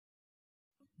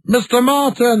Mr.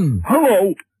 Martin.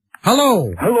 Hello.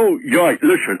 Hello. Hello. Right,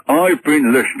 listen, I've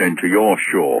been listening to your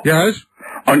show. Yes?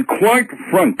 And quite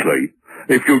frankly,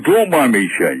 if you don't mind me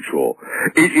saying so,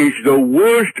 it is the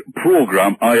worst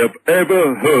program I have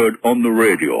ever heard on the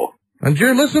radio. And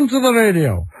you listen to the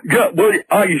radio? Yeah, well,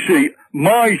 you see,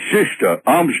 my sister,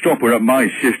 I'm stopping at my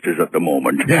sister's at the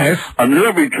moment. Yes. And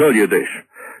let me tell you this.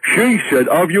 She said,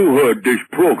 have you heard this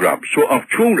program? So I've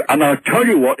tuned, and I'll tell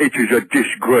you what, it is a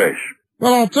disgrace.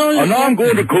 Well, I'll tell you And I'm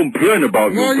going to complain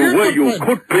about you, the way you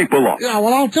cut people off. Yeah,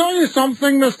 well, I'll tell you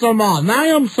something, Mr. Martin. I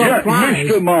am surprised.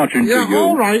 Yeah, Mr. Martin to you.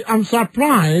 All right, I'm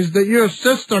surprised that your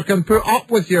sister can put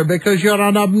up with you because you're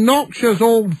an obnoxious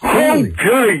old fool. How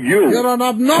dare you? You're an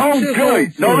obnoxious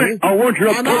old fool. No, I want an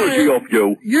apology off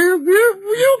you.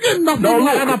 You get nothing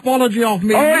like an apology off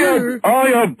me. I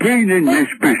have been in this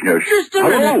business. Just a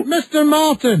minute, Mr.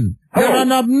 Martin. Hello? You're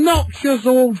an obnoxious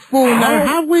old fool. Now,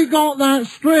 have we got that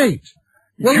straight?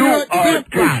 Will you are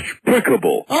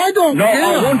despicable. I don't care.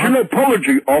 I want an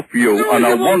apology off you, and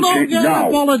I want it now. Get an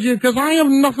apology, because I have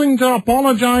nothing to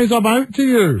apologise about to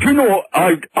you. Do you know,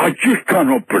 I just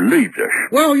cannot believe this.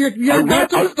 Well, you've got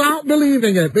to start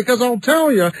believing it, because I'll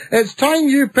tell you, it's time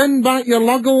you pinned back your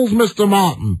luggles, Mr.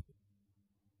 Martin.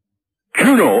 Do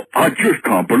you know, I just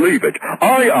can't believe it.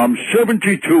 I am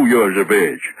 72 years of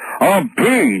age. I've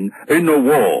been in the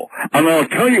war, and I'll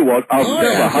tell you what, I've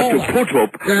never had to put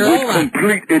up with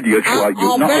complete idiots like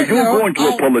you. Now, are you going to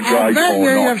apologise or not?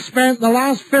 You have spent the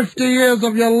last 50 years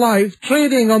of your life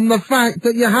trading on the fact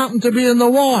that you happen to be in the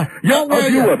war. Yeah,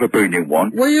 have you ever been in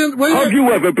one? Have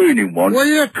you ever been in one? Were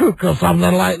you a cook or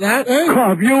something like that, eh?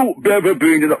 Have you ever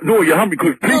been in No, you haven't,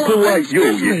 because people like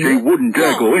you see, wouldn't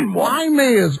dare go in one.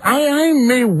 I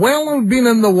may well have been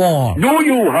in the war. No,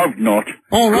 you have not.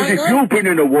 All right. Because if you've been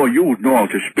in a war, you would know how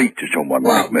to speak to someone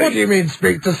like me. What do you mean,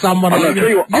 speak to someone like me? And I tell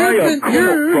you, I have come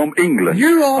up from England.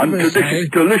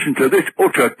 And to listen to this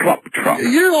utter claptrap.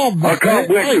 I can't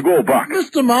wait to go back.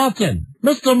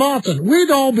 Mr. Martin,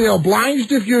 we'd all be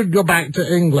obliged if you'd go back to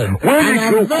England.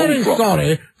 I'm very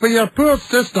sorry for your poor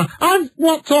sister. I've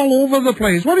worked all over the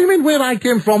place. What do you mean where I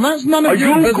came from? That's none of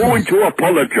your business. Are you going to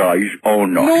apologise or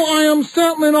not? No, I am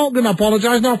certainly not going to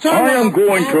apologise. Now, tell me. I am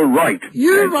going to write.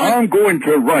 I'm going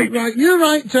to write. Right, you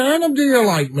write to anybody you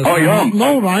like, Mr. I am.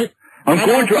 No, right. I'm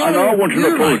going to, and I want an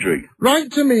apology.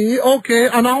 Write to me, okay,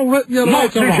 and I'll rip your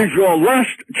letter off. This is your last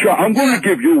chance. I'm going to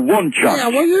give you one chance. Yeah,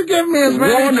 well, you give me as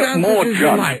many chances more as chance.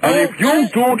 you like. And if you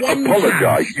don't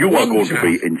apologise, you are going to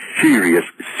be in serious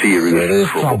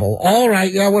trouble. All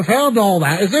right, yeah, we've heard all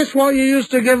that. Is this what you used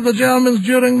to give the Germans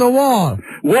during the war?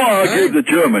 What I gave the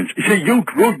Germans? You see, you'd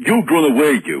run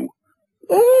away, you.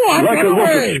 Oh, like a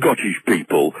lot of Scottish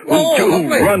people who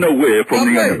run away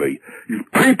from the enemy.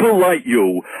 People like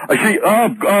you. I see,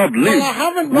 I've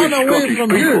lived with Scottish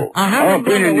people. I've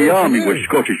been in the army with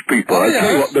Scottish people. I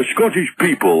tell you what, the Scottish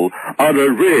people are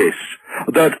a race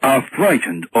that are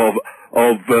frightened of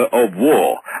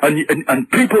war. And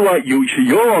people like you, see,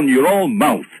 you're on your own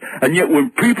mouth. And yet when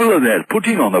people are there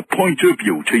putting on a point of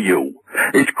view to you,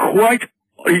 it's quite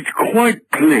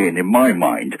plain in my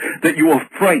mind that you are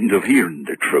frightened of hearing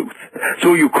the truth.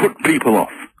 So you cut people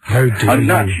off. How dare you? And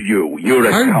that's you. You're a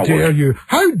coward. How dare you?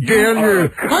 How dare you?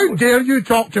 How dare you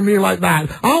talk to me like that?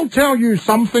 I'll tell you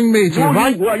something, matey,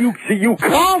 right?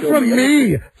 Far from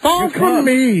me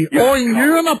owing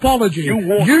you an apology.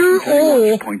 You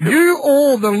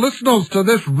owe the listeners to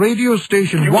this radio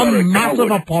station one massive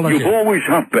apology. You've always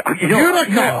had You're a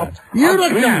coward. You're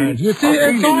a coward. You see,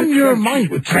 it's on your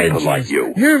mind. Trenches like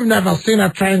you. You've never seen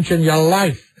a trench in your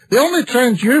life. The only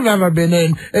trench you've ever been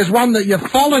in is one that you've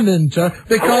fallen into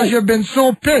because you've been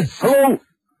so pissed. Hello?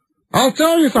 I'll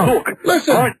tell you something.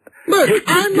 Listen. Look,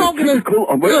 I'm not going to...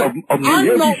 of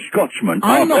the Scotsman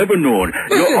I've ever known.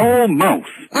 You're all mouth.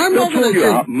 I'm not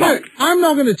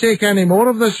going to take any more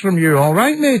of this from you, all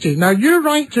right, matey? Now, you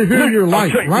write to who you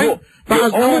like, right?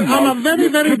 But I'm a very,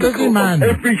 very busy man.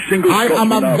 I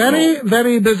am a very,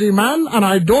 very busy man, and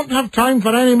I don't have time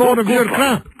for any more of your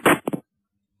crap.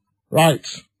 Right.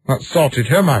 That sorted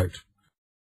him out.